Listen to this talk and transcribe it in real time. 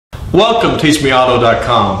Welcome to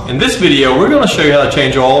TeachMeAuto.com. In this video, we're going to show you how to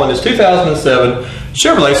change oil in this 2007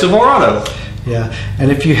 Chevrolet Silverado. Yeah, and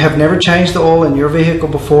if you have never changed the oil in your vehicle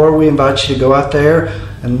before, we invite you to go out there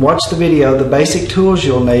and watch the video, the basic tools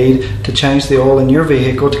you'll need to change the oil in your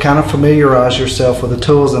vehicle to kind of familiarize yourself with the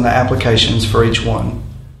tools and the applications for each one.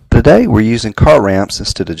 Today we're using car ramps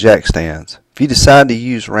instead of jack stands. If you decide to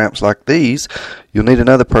use ramps like these, you'll need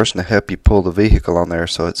another person to help you pull the vehicle on there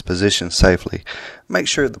so it's positioned safely. Make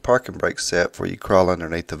sure the parking brake's set before you crawl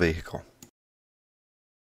underneath the vehicle.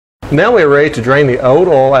 Now we're ready to drain the old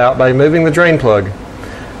oil out by removing the drain plug.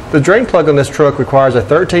 The drain plug on this truck requires a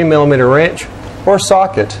 13mm wrench or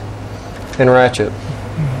socket and ratchet.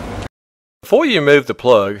 Before you remove the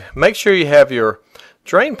plug, make sure you have your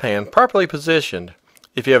drain pan properly positioned.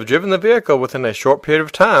 If you have driven the vehicle within a short period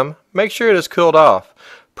of time, make sure it is cooled off,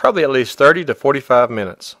 probably at least 30 to 45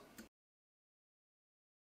 minutes.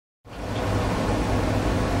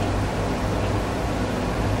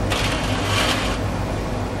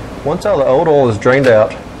 Once all the old oil is drained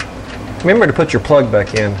out, remember to put your plug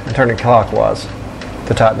back in and turn it clockwise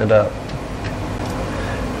to tighten it up.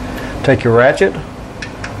 Take your ratchet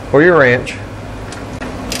or your wrench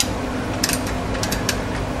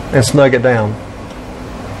and snug it down.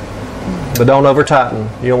 But don't over tighten.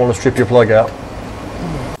 You don't want to strip your plug out.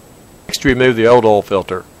 Next, remove the old oil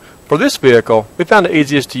filter. For this vehicle, we found it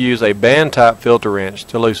easiest to use a band type filter wrench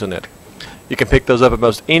to loosen it. You can pick those up at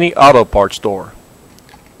most any auto parts store.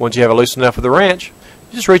 Once you have it loose enough with the wrench,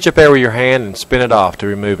 you just reach up there with your hand and spin it off to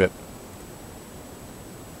remove it.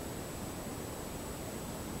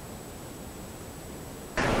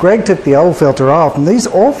 Greg took the oil filter off, and these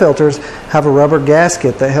oil filters have a rubber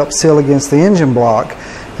gasket that helps seal against the engine block,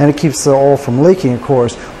 and it keeps the oil from leaking, of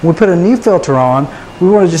course. When we put a new filter on, we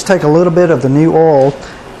want to just take a little bit of the new oil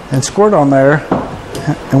and squirt on there,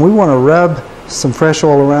 and we want to rub some fresh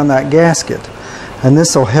oil around that gasket, and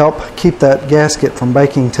this will help keep that gasket from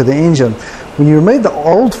baking to the engine. When you remove the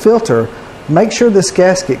old filter, make sure this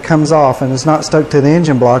gasket comes off and is not stuck to the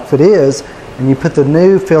engine block. If it is, and you put the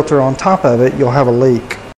new filter on top of it, you'll have a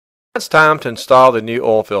leak. It's time to install the new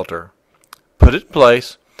oil filter. Put it in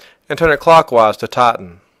place and turn it clockwise to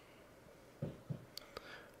tighten.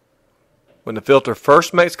 When the filter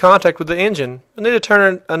first makes contact with the engine, you'll need to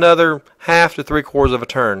turn it another half to 3/4 of a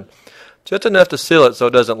turn, just enough to seal it so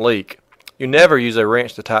it doesn't leak. You never use a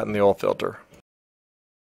wrench to tighten the oil filter.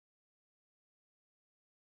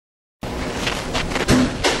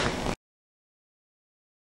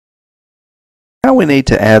 Now we need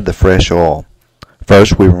to add the fresh oil.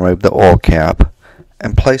 First, we remove the oil cap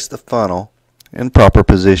and place the funnel in proper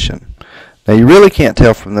position. Now you really can't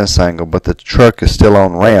tell from this angle, but the truck is still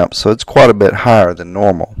on ramp, so it's quite a bit higher than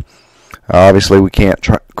normal. Obviously we can't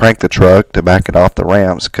crank the truck to back it off the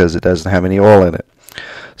ramps because it doesn't have any oil in it.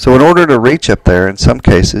 So in order to reach up there, in some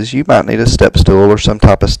cases you might need a step stool or some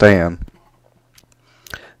type of stand.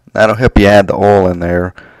 That'll help you add the oil in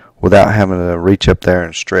there without having to reach up there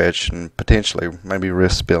and stretch and potentially maybe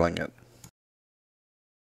risk spilling it.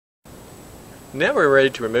 Now we're ready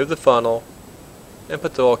to remove the funnel and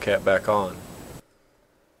put the oil cap back on.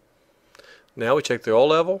 Now we check the oil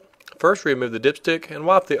level. First, remove the dipstick and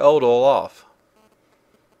wipe the old oil off.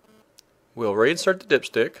 We'll reinsert the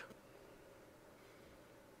dipstick.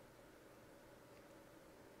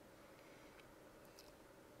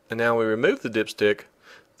 And now we remove the dipstick.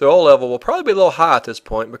 The oil level will probably be a little high at this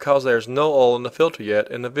point because there's no oil in the filter yet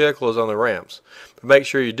and the vehicle is on the ramps. But make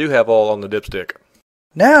sure you do have oil on the dipstick.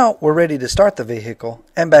 Now we're ready to start the vehicle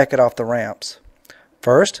and back it off the ramps.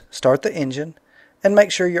 First, start the engine and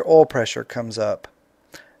make sure your oil pressure comes up.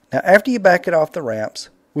 Now after you back it off the ramps,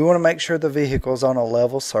 we want to make sure the vehicle is on a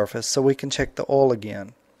level surface so we can check the oil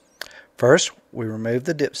again. First, we remove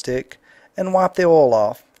the dipstick and wipe the oil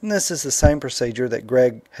off. And this is the same procedure that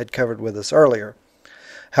Greg had covered with us earlier.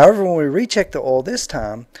 However, when we recheck the oil this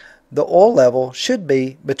time, the oil level should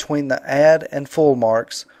be between the add and full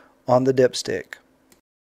marks on the dipstick.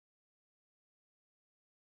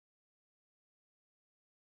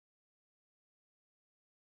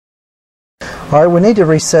 Alright, we need to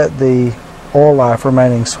reset the oil life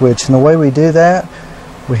remaining switch, and the way we do that,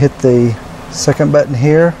 we hit the second button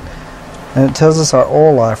here and it tells us our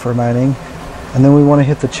oil life remaining, and then we want to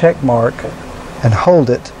hit the check mark and hold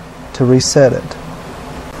it to reset it.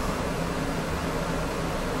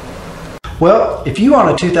 Well, if you own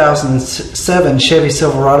a 2007 Chevy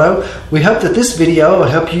Silverado, we hope that this video will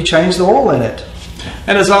help you change the oil in it.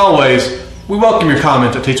 And as always, we welcome your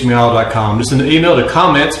comments at TeachMeAuto.com. Just send an email to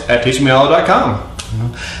comments@TeachMeAuto.com.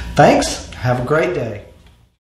 Thanks. Have a great day.